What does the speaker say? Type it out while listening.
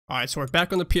Alright, so we're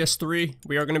back on the PS3.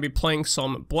 We are going to be playing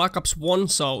some Black Ops 1,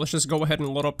 so let's just go ahead and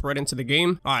load up right into the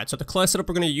game. Alright, so the class setup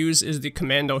we're going to use is the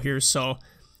Commando here, so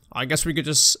I guess we could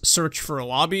just search for a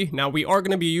lobby. Now, we are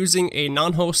going to be using a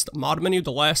non-host mod menu.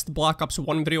 The last Black Ops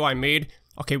 1 video I made,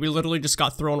 okay, we literally just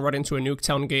got thrown right into a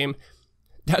Nuketown game.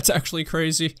 That's actually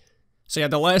crazy. So yeah,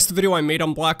 the last video I made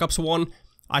on Black Ops 1,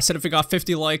 I said if it got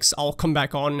 50 likes, I'll come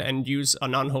back on and use a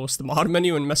non-host mod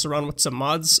menu and mess around with some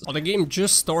mods. Oh, the game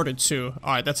just started too.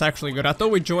 Alright, that's actually good. I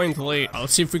thought we joined late.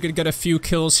 Let's see if we could get a few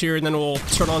kills here and then we'll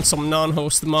turn on some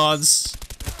non-host mods.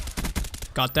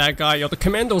 Got that guy. Yo, the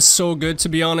Commando's so good, to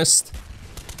be honest.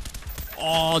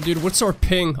 Oh, dude, what's our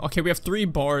ping? Okay, we have 3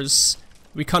 bars.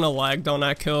 We kind of lagged on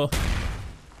that kill.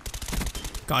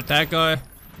 Got that guy.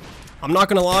 I'm not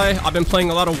gonna lie, I've been playing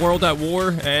a lot of World at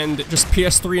War and just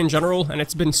PS3 in general, and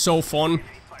it's been so fun.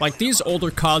 Like, these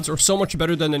older CODs are so much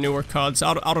better than the newer CODs.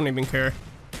 I don't even care.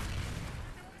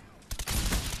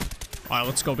 Alright,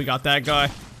 let's go. We got that guy.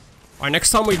 Alright,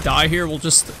 next time we die here, we'll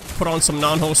just put on some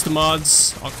non-host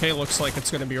mods. Okay, looks like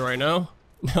it's gonna be right now.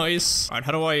 Nice. Alright,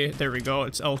 how do I... There we go.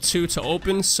 It's L2 to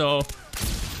open, so...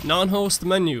 Non-host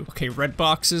menu. Okay, red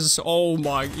boxes. Oh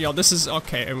my... Yo, this is...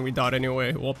 Okay, and we died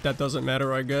anyway. Well, that doesn't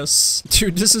matter, I guess.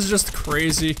 Dude, this is just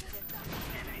crazy.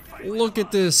 Look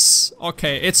at this.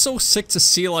 Okay, it's so sick to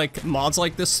see, like, mods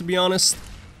like this, to be honest.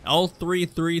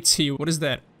 L33T. What is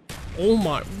that? Oh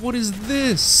my... What is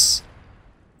this?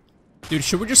 Dude,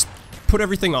 should we just put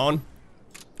everything on?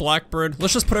 Blackbird.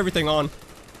 Let's just put everything on.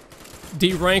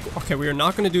 D rank. Okay, we are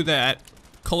not going to do that.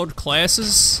 Colored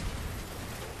classes.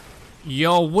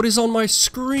 Yo, what is on my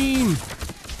screen?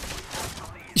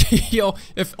 Yo,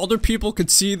 if other people could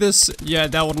see this, yeah,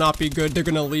 that would not be good. They're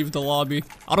gonna leave the lobby.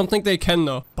 I don't think they can,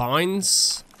 though.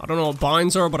 Binds? I don't know what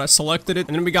binds are, but I selected it.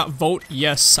 And then we got vote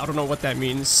yes. I don't know what that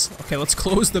means. Okay, let's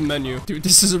close the menu. Dude,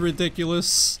 this is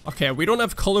ridiculous. Okay, we don't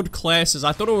have colored classes.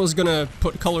 I thought it was gonna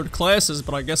put colored classes,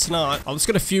 but I guess not. Let's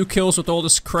get a few kills with all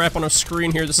this crap on our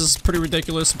screen here. This is pretty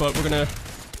ridiculous, but we're gonna...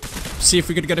 see if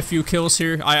we could get a few kills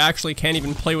here. I actually can't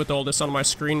even play with all this on my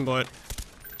screen, but...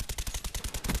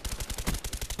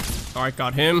 Alright,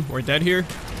 got him. We're dead here.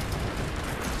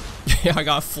 Yeah, I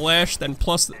got flashed, and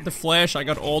plus the flash, I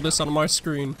got all this on my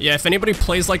screen. Yeah, if anybody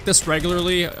plays like this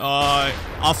regularly,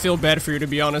 I'll feel bad for you, to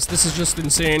be honest. This is just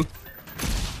insane.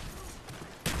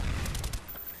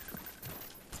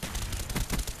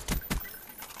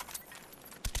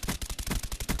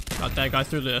 Got that guy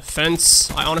through the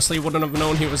fence. I honestly wouldn't have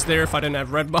known he was there if I didn't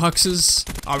have red boxes.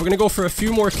 Alright, we're gonna go for a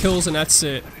few more kills and that's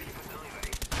it.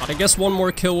 I guess one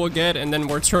more kill we'll get and then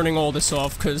we're turning all this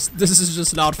off because this is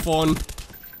just not fun.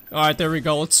 Alright, there we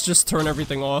go. Let's just turn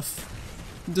everything off.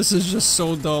 This is just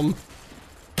so dumb.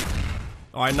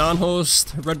 Alright,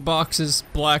 non-host, red boxes,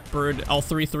 Blackbird,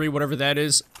 L33, whatever that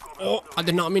is. Oh, I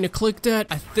did not mean to click that.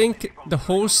 I think the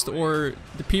host or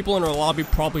the people in our lobby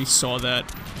probably saw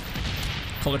that.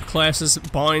 Colored classes,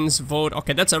 binds, vote.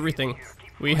 Okay, that's everything.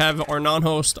 We have our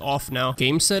non-host off now.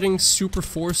 Game settings, super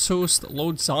force host,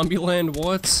 load Zombieland,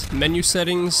 what? Menu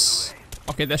settings.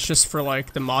 Okay, that's just for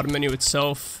like the mod menu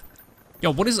itself.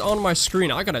 Yo, what is on my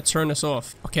screen? I gotta turn this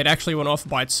off. Okay, it actually went off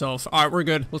by itself. Alright, we're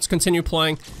good. Let's continue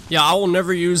playing. Yeah, I will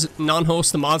never use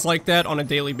non-host mods like that on a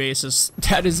daily basis.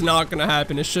 That is not gonna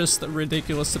happen. It's just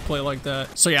ridiculous to play like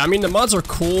that. So yeah, I mean, the mods are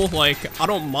cool. Like, I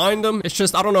don't mind them. It's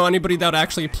just, I don't know anybody that would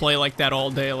actually play like that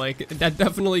all day. Like, that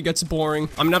definitely gets boring.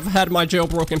 I mean, I've had my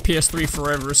jailbroken PS3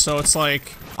 forever, so it's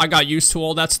like, I got used to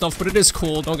all that stuff, but it is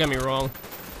cool. Don't get me wrong.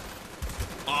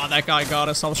 Oh, that guy got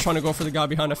us. I was trying to go for the guy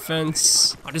behind the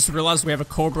fence. I just realized we have a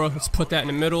Cobra. Let's put that in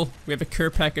the middle. We have a care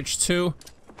package too.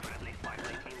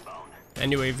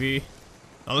 And UAV.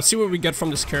 Now, let's see what we get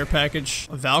from this care package.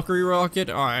 A Valkyrie rocket.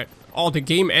 Alright. Oh, the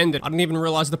game ended. I didn't even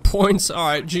realize the points.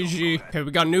 Alright, GG. Okay,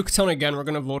 we got Nuketown again. We're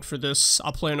gonna vote for this.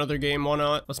 I'll play another game. Why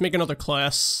not? Let's make another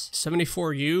class.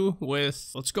 74U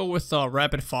with... Let's go with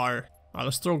rapid fire. Alright,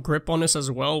 let's throw grip on this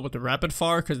as well with the rapid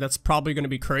fire, because that's probably going to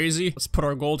be crazy. Let's put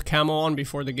our gold camo on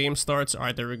before the game starts.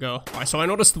 Alright, there we go. Alright, so I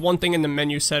noticed one thing in the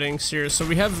menu settings here. So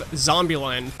we have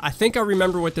Zombieland. I think I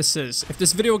remember what this is. If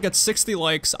this video gets 60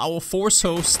 likes, I will force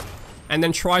host and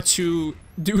then try to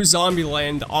do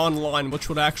Zombieland online, which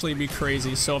would actually be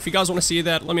crazy. So if you guys want to see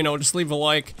that, let me know. Just leave a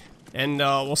like, and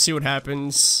we'll see what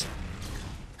happens.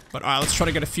 But alright, let's try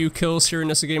to get a few kills here in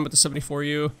this game with the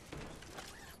 74U.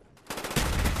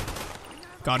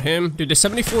 Got him. Dude, the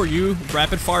 74U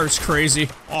rapid fire is crazy.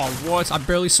 Oh, what? I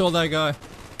barely saw that guy.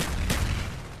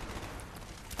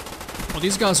 Oh,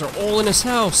 these guys are all in his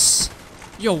house.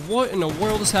 Yo, what in the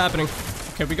world is happening?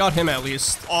 Okay, we got him at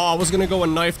least. Oh, I was gonna go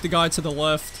and knife the guy to the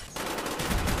left.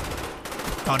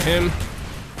 Got him.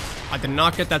 I did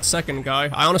not get that second guy.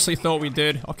 I honestly thought we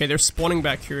did. Okay, they're spawning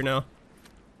back here now.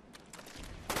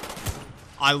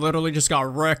 I literally just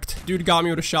got wrecked. Dude got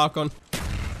me with a shotgun.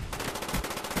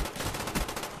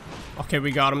 Okay,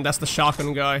 we got him. That's the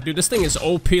shotgun guy. Dude, this thing is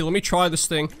OP. Let me try this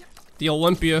thing. The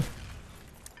Olympia.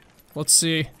 Let's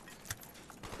see.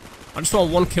 I just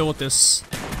want one kill with this.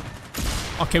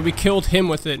 Okay, we killed him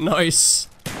with it. Nice.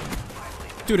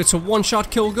 Dude, it's a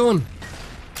one-shot kill gun.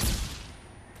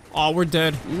 Oh, we're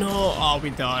dead. No. Oh,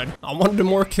 we died. I wanted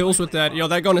more kills with that. Yo,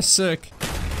 that gun is sick.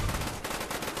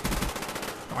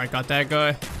 Alright, got that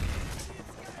guy.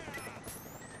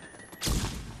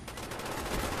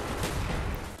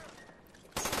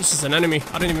 This is an enemy.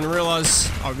 I didn't even realize.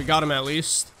 Oh, we got him at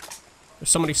least. There's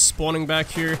somebody spawning back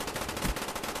here.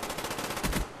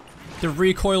 The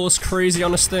recoil is crazy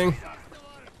on this thing.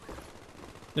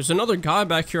 There's another guy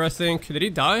back here, I think. Did he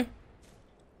die?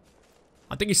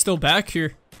 I think he's still back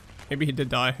here. Maybe he did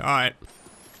die. Alright.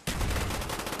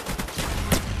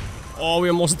 Oh, we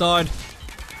almost died.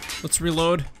 Let's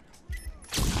reload.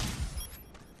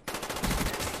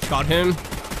 Got him.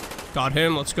 Got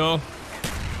him. Let's go.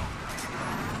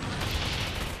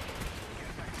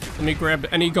 Let me grab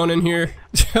any gun in here.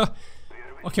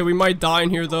 Okay, we might die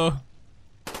in here, though.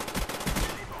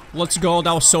 Let's go.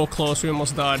 That was so close. We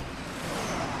almost died.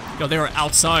 Yo, they were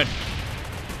outside.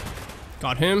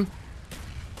 Got him.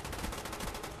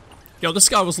 Yo, this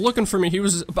guy was looking for me. He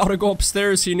was about to go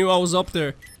upstairs. He knew I was up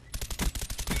there.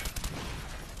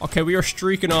 Okay, we are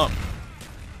streaking up.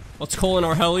 Let's call in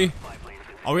our heli.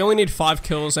 Oh, we only need 5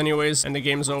 kills anyways, and the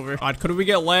game's over. Alright, could we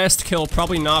get last kill?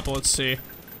 Probably not, but let's see.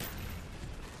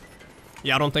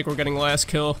 Yeah, I don't think we're getting last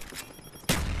kill.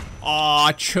 Aw,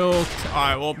 I choked.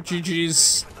 Alright, well,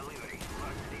 GG's.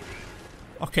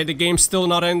 Okay, the game's still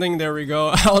not ending. There we go.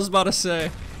 I was about to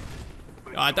say.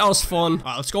 Alright, that was fun.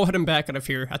 Alright, let's go ahead and back out of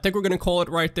here. I think we're gonna call it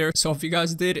right there. So if you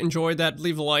guys did enjoy that,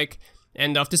 leave a like.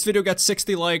 And if this video gets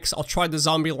 60 likes, I'll try the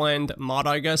Zombieland mod,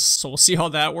 I guess. So we'll see how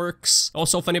that works.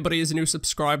 Also, if anybody is new,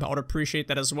 subscribe. I would appreciate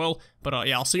that as well. But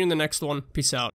yeah, I'll see you in the next one. Peace out.